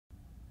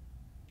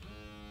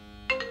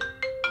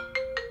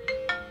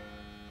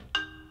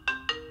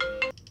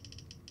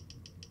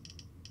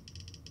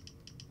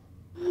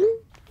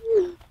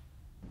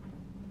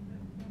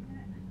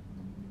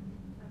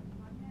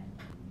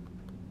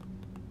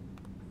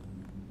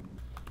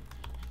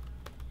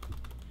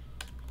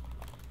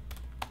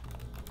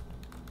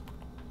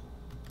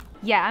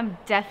Yeah, I'm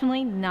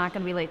definitely not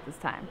gonna be late this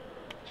time.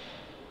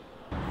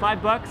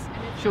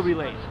 $5, she'll be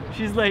late.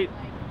 She's late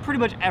pretty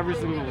much every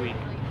single week.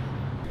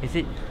 Is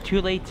it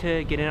too late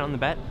to get in on the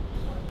bet?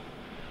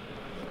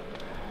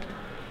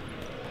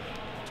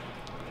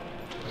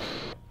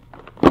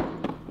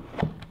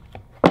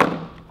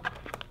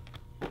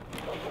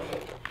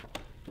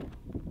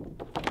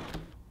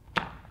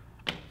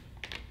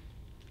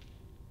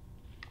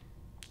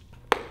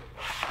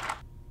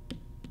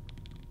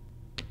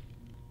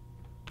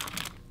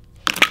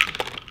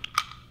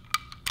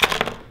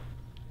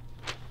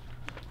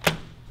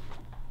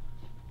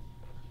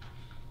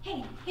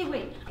 Hey,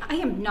 wait. I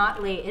am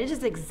not late. It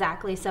is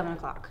exactly 7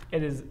 o'clock.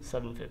 It is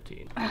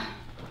 7:15.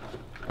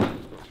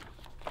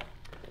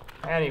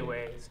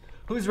 Anyways,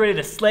 who's ready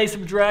to slay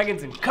some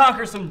dragons and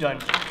conquer some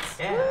dungeons?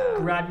 Yeah.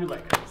 Grab your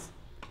Legos.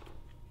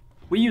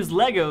 We use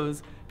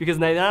Legos because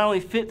they not only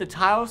fit the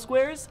tile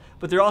squares,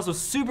 but they're also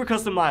super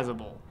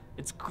customizable.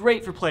 It's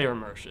great for player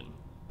immersion.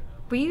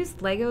 We used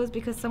Legos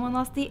because someone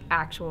lost the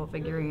actual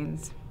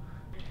figurines.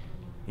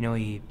 You know,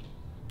 he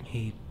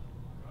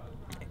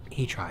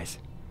tries.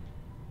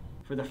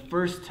 For the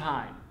first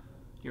time,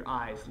 your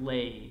eyes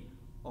lay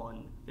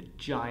on the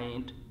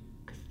giant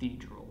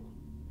cathedral.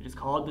 It is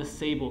called the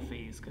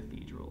Sableface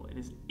Cathedral. It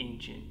is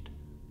ancient.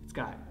 It's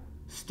got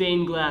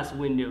stained glass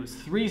windows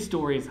 3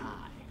 stories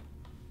high.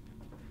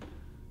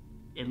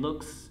 It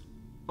looks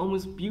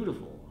almost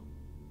beautiful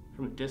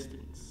from a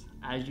distance.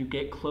 As you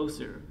get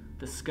closer,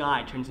 the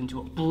sky turns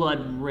into a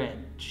blood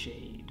red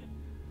shade.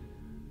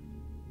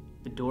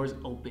 The doors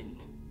open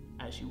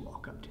as you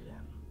walk up to them.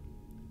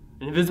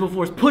 An invisible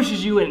force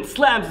pushes you in and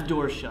slams the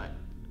door shut.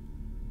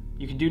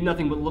 You can do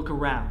nothing but look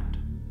around.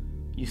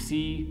 You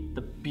see the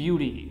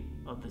beauty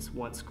of this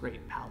once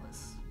great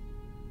palace.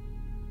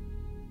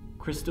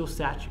 Crystal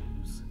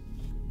statues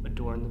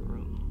adorn the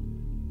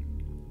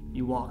room.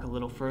 You walk a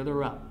little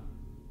further up,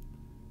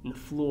 and the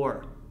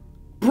floor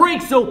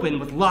breaks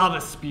open with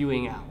lava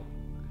spewing out.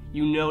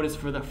 You notice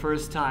for the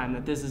first time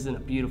that this isn't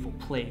a beautiful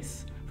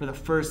place. For the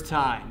first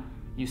time,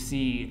 you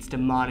see its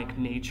demonic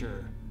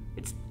nature,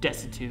 its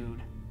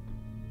destitute.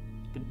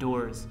 The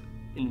doors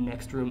in the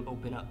next room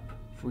open up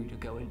for you to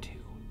go into.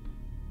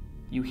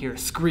 You hear a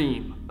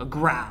scream, a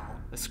growl,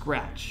 a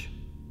scratch.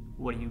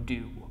 What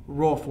do?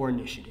 Roll for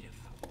initiative.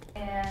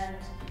 And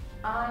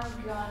I'm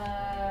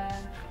gonna...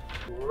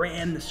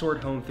 Ram the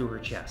sword home through her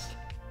chest.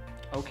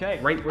 Okay.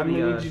 Right where I'm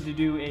gonna the, need you to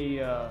do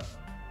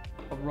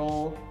a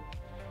roll.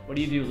 What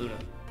do you do, Luna?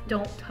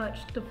 Don't touch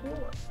the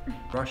floor.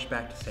 Rush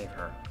back to save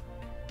her.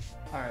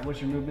 All right,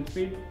 what's your movement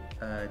speed?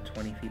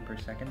 20 feet per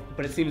second.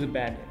 But it seems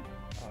abandoned.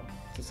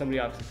 So somebody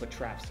obviously put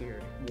traps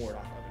here to ward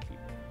off other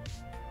people.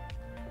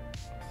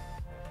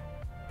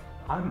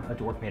 I'm a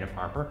dwarf made of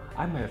armor.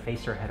 I'm gonna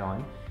face her head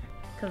on.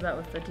 Because that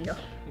was the deal.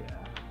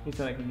 Yeah. He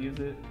said I could use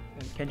it.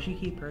 Can she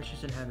keep hers? She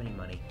doesn't have any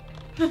money.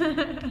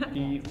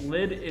 The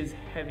lid is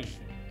heavy.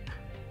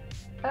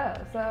 Oh,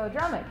 so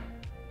Drummond,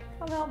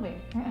 come help me.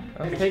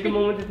 Okay. Take a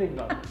moment to think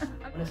about it.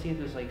 I wanna see if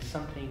there's like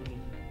something,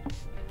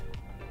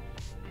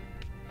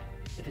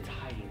 if it's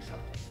hiding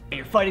something.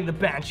 You're fighting the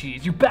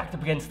banshees. You're backed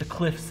up against the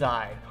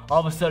cliffside. All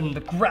of a sudden,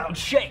 the ground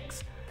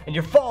shakes, and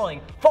you're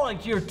falling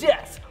to your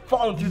deaths,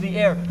 falling through the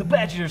air. The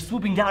banshees are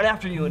swooping down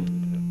after you,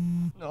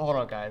 and hold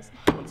on, guys,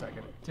 1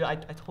 second. Dude, I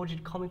told you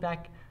to call me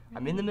back.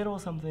 I'm in the middle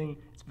of something.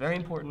 It's very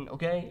important,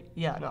 okay?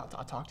 Yeah, no,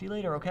 I'll talk to you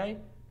later, okay?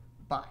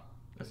 Bye.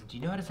 Listen, do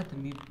you know how to set the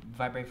mute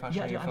vibrate function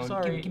Yeah, on your I'm phone?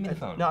 sorry. Give me the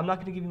phone. No, I'm not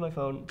gonna give you my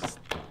phone.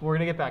 We're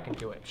gonna get back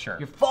into it. Sure.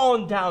 You're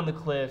falling down the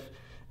cliff,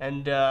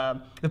 and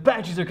the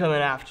banshees are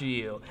coming after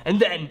you, and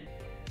then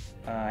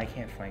I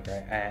can't flank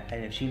her.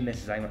 And if she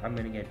misses, I'm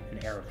gonna get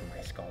an arrow from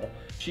my skull.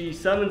 she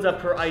summons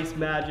up her ice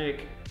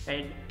magic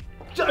and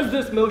does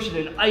this motion,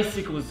 and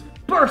icicles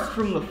burst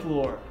from the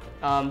floor.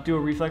 Do a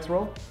reflex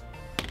roll,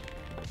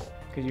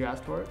 because you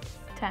asked for it.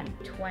 10,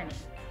 20.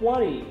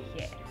 20.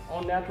 Yeah.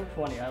 All natural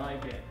 20. I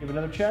like it. You have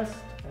another chest,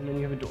 and then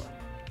you have a door.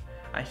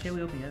 I say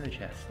we open the other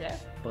chest. Yeah?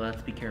 But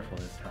let's be careful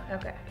this time.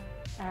 Okay.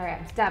 All right,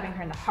 I'm stabbing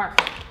her in the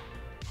heart.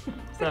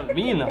 Stab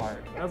me in the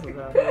heart. That's what's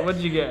happening. What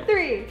did you get?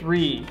 3.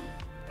 3.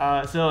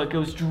 So it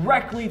goes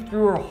directly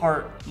through her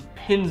heart and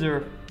pins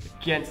her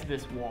against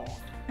this wall.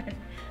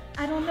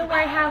 I don't know where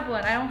I have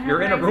one. I don't have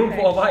You're in a an room ice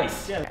full of pick.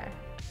 ice. Yeah.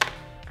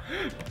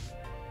 Okay.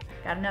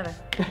 Got another.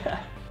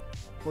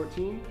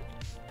 14.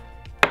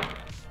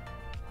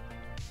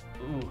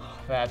 Ooh,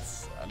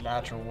 that's a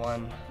natural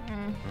 1.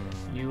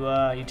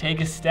 You take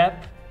a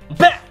step,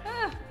 BAM!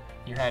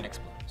 Your hand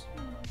explodes.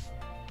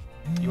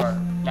 You are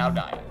now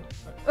dying.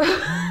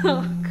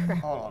 Oh, crap.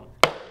 Hold on.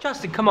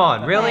 Justin, come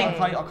on, really?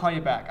 I'll call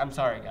you back. I'm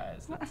sorry,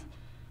 guys.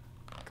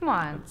 Come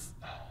on.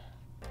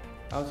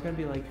 I was gonna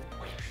be like,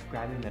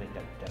 grabbing that.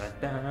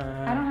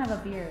 I don't have a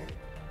beard.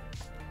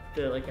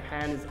 The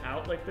hand is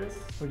out like this.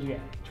 What'd you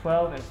get?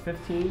 12 and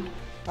 15.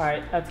 All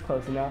right, that's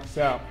close enough.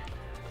 So,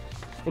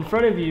 in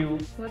front of you.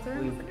 What's the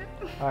room again?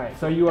 All right,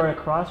 so you are in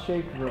a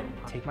cross-shaped room.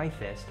 Take my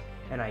fist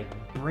and I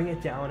bring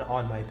it down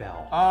on my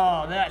bell.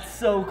 Oh, that's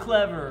so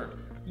clever.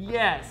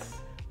 Yes.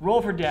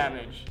 Roll for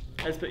damage.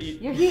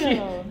 You're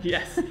healed.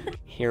 Yes.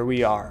 Here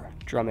we are,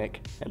 Drumic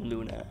and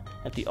Luna,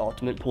 at the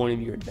ultimate point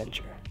of your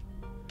adventure.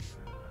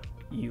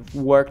 You've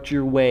worked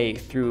your way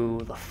through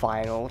the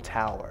final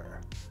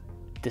tower,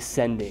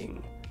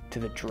 descending to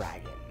the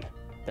dragon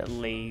that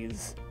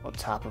lays on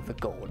top of the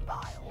gold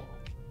pile.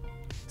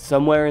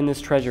 Somewhere in this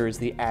treasure is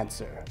the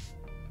answer.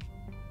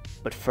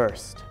 But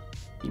first,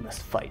 you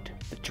must fight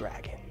the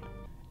dragon.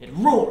 It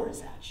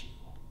roars at you.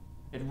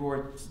 It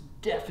roars,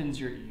 deafens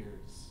your ears.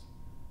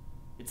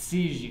 It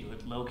sees you,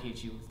 it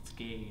locates you with its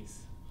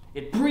gaze.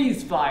 It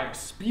breathes fire,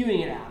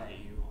 spewing it out at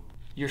you.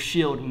 Your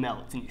shield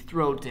melts and you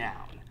throw it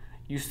down.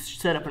 You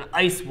set up an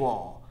ice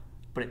wall,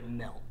 but it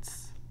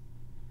melts.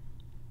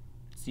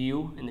 It's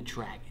you and the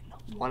dragon,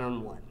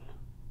 one-on-one.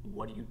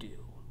 What do you do?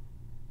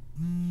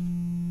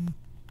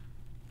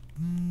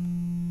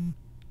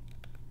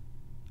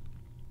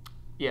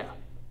 Yeah.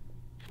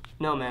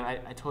 No, man,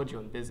 I told you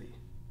I'm busy.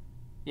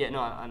 Yeah, no,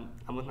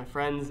 I'm with my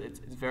friends. It's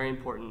very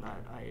important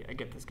that I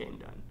get this game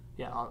done.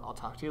 Yeah, I'll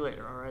talk to you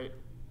later, all right?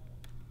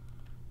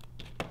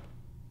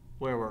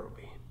 Where were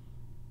we?